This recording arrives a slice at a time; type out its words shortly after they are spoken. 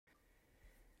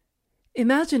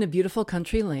Imagine a beautiful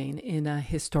country lane in a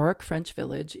historic French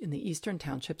village in the eastern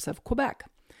townships of Quebec.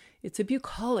 It's a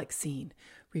bucolic scene,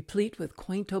 replete with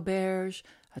quaint auberge,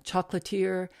 a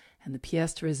chocolatier, and the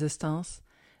pièce de résistance,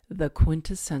 the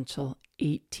quintessential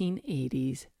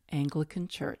 1880s Anglican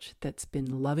church that's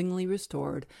been lovingly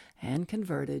restored and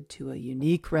converted to a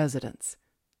unique residence.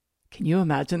 Can you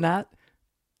imagine that?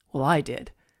 Well, I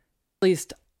did. At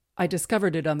least, I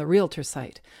discovered it on the realtor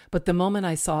site, but the moment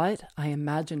I saw it, I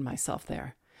imagined myself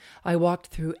there. I walked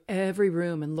through every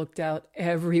room and looked out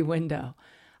every window.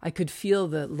 I could feel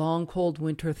the long, cold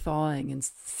winter thawing and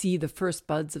see the first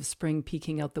buds of spring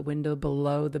peeking out the window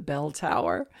below the bell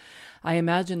tower. I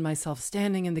imagined myself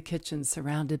standing in the kitchen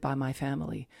surrounded by my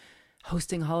family,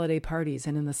 hosting holiday parties,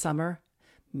 and in the summer,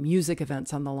 music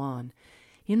events on the lawn.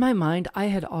 In my mind, I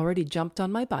had already jumped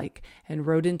on my bike and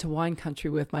rode into wine country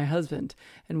with my husband,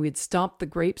 and we'd stomped the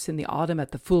grapes in the autumn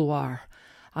at the fouloir.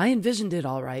 I envisioned it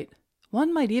all right.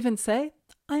 One might even say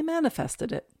I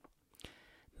manifested it.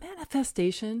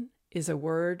 Manifestation is a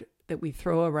word that we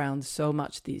throw around so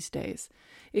much these days.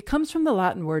 It comes from the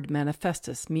Latin word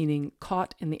manifestus, meaning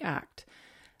caught in the act.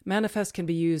 Manifest can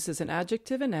be used as an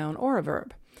adjective, a noun, or a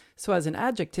verb. So as an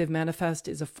adjective, manifest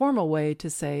is a formal way to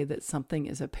say that something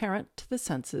is apparent to the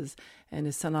senses and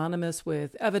is synonymous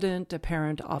with evident,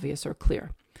 apparent, obvious, or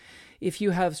clear. If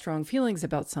you have strong feelings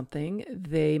about something,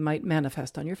 they might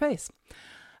manifest on your face.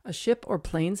 A ship or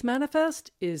plane's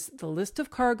manifest is the list of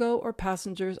cargo or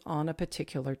passengers on a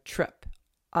particular trip.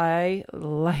 I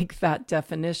like that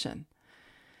definition.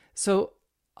 So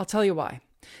I'll tell you why.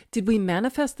 Did we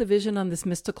manifest the vision on this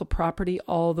mystical property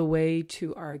all the way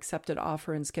to our accepted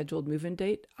offer and scheduled move-in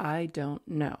date? I don't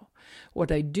know.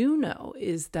 What I do know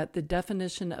is that the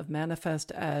definition of manifest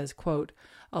as, quote,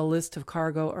 a list of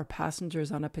cargo or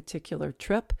passengers on a particular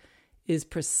trip is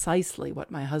precisely what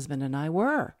my husband and I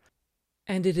were.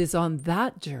 And it is on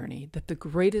that journey that the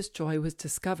greatest joy was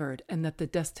discovered, and that the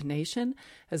destination,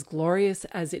 as glorious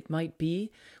as it might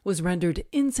be, was rendered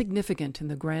insignificant in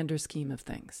the grander scheme of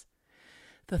things.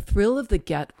 The thrill of the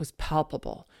get was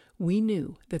palpable. We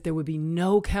knew that there would be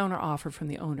no counteroffer from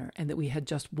the owner and that we had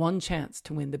just one chance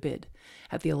to win the bid.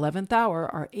 At the 11th hour,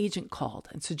 our agent called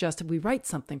and suggested we write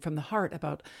something from the heart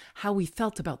about how we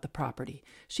felt about the property.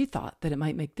 She thought that it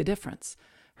might make the difference.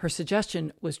 Her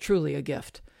suggestion was truly a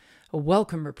gift, a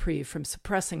welcome reprieve from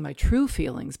suppressing my true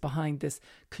feelings behind this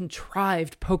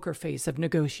contrived poker face of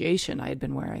negotiation I had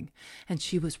been wearing. And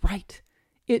she was right.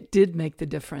 It did make the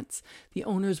difference. The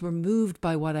owners were moved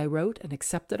by what I wrote and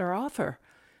accepted our offer.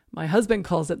 My husband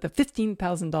calls it the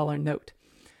 $15,000 note.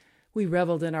 We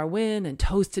reveled in our win and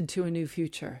toasted to a new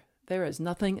future. There is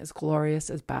nothing as glorious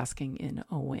as basking in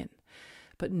a win.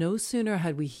 But no sooner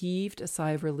had we heaved a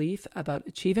sigh of relief about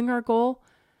achieving our goal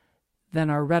than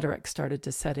our rhetoric started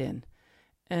to set in.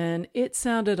 And it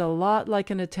sounded a lot like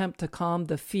an attempt to calm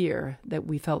the fear that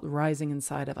we felt rising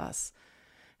inside of us.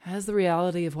 As the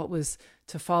reality of what was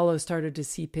to follow started to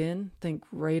seep in, think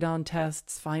radon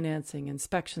tests, financing,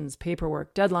 inspections,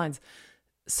 paperwork, deadlines,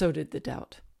 so did the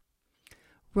doubt.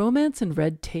 Romance and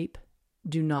red tape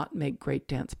do not make great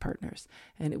dance partners,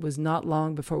 and it was not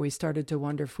long before we started to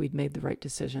wonder if we'd made the right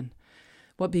decision.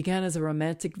 What began as a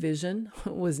romantic vision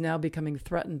was now becoming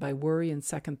threatened by worry and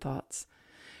second thoughts.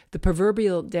 The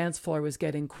proverbial dance floor was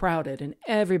getting crowded, and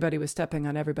everybody was stepping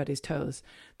on everybody's toes.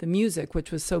 The music,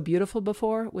 which was so beautiful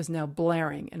before, was now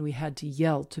blaring, and we had to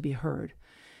yell to be heard.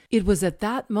 It was at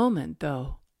that moment,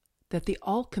 though, that the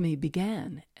alchemy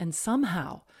began, and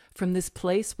somehow, from this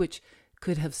place which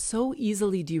could have so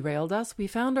easily derailed us, we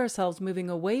found ourselves moving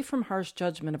away from harsh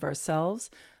judgment of ourselves,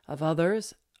 of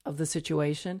others, of the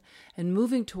situation, and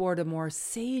moving toward a more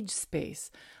sage space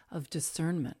of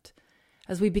discernment.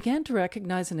 As we began to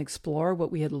recognize and explore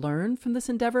what we had learned from this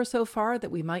endeavor so far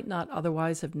that we might not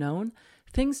otherwise have known,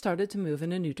 things started to move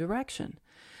in a new direction.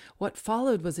 What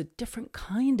followed was a different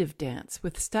kind of dance,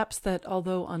 with steps that,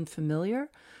 although unfamiliar,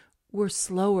 were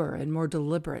slower and more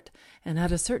deliberate, and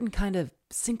had a certain kind of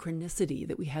synchronicity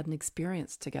that we hadn't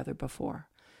experienced together before.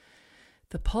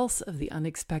 The pulse of the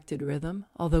unexpected rhythm,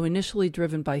 although initially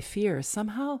driven by fear,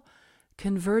 somehow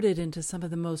converted into some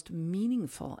of the most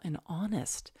meaningful and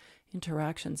honest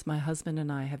interactions my husband and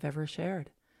I have ever shared.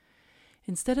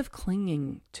 Instead of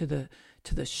clinging to the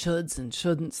shoulds and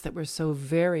shouldn'ts that were so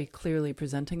very clearly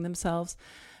presenting themselves,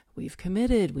 we've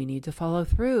committed, we need to follow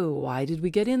through, why did we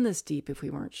get in this deep if we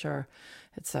weren't sure,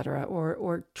 etc.,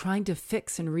 or trying to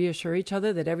fix and reassure each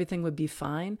other that everything would be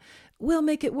fine. We'll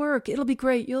make it work, it'll be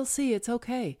great, you'll see, it's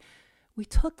okay. We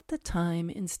took the time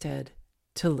instead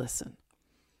to listen.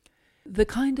 The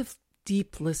kind of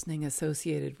deep listening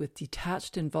associated with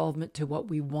detached involvement to what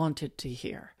we wanted to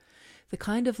hear. the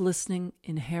kind of listening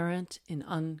inherent in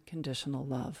unconditional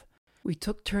love. We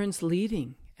took turns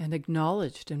leading and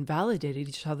acknowledged and validated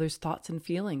each other's thoughts and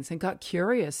feelings and got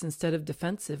curious instead of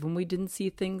defensive when we didn't see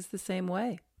things the same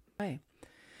way.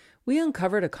 We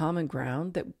uncovered a common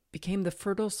ground that became the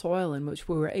fertile soil in which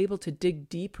we were able to dig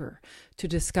deeper to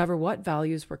discover what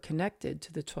values were connected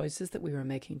to the choices that we were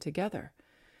making together.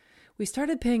 We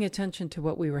started paying attention to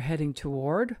what we were heading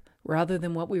toward rather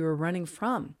than what we were running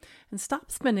from, and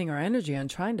stopped spending our energy on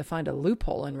trying to find a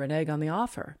loophole and renege on the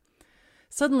offer.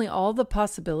 Suddenly, all the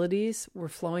possibilities were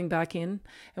flowing back in,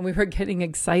 and we were getting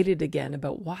excited again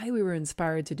about why we were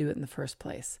inspired to do it in the first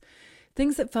place.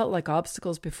 Things that felt like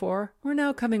obstacles before were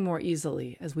now coming more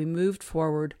easily as we moved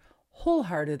forward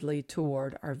wholeheartedly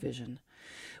toward our vision.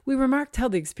 We remarked how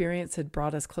the experience had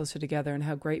brought us closer together and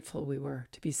how grateful we were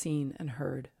to be seen and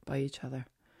heard by each other.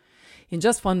 In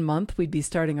just 1 month, we'd be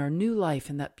starting our new life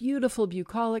in that beautiful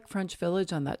bucolic French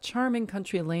village on that charming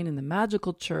country lane in the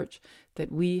magical church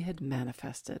that we had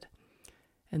manifested.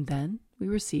 And then we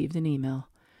received an email.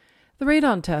 The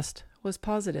radon test was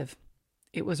positive.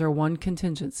 It was our one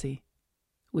contingency.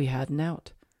 We had an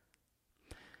out.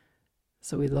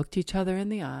 So we looked each other in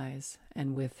the eyes,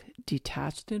 and with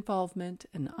detached involvement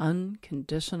and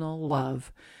unconditional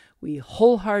love, we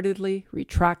wholeheartedly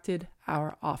retracted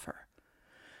our offer.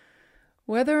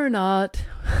 Whether or not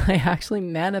I actually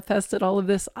manifested all of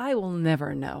this, I will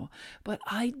never know. But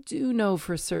I do know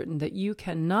for certain that you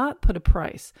cannot put a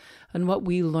price on what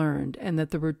we learned, and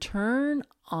that the return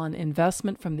on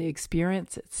investment from the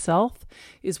experience itself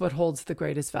is what holds the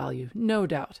greatest value, no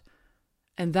doubt.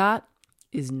 And that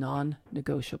is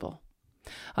non-negotiable.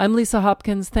 I'm Lisa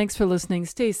Hopkins. Thanks for listening.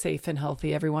 Stay safe and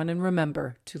healthy, everyone, and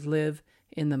remember to live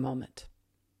in the moment.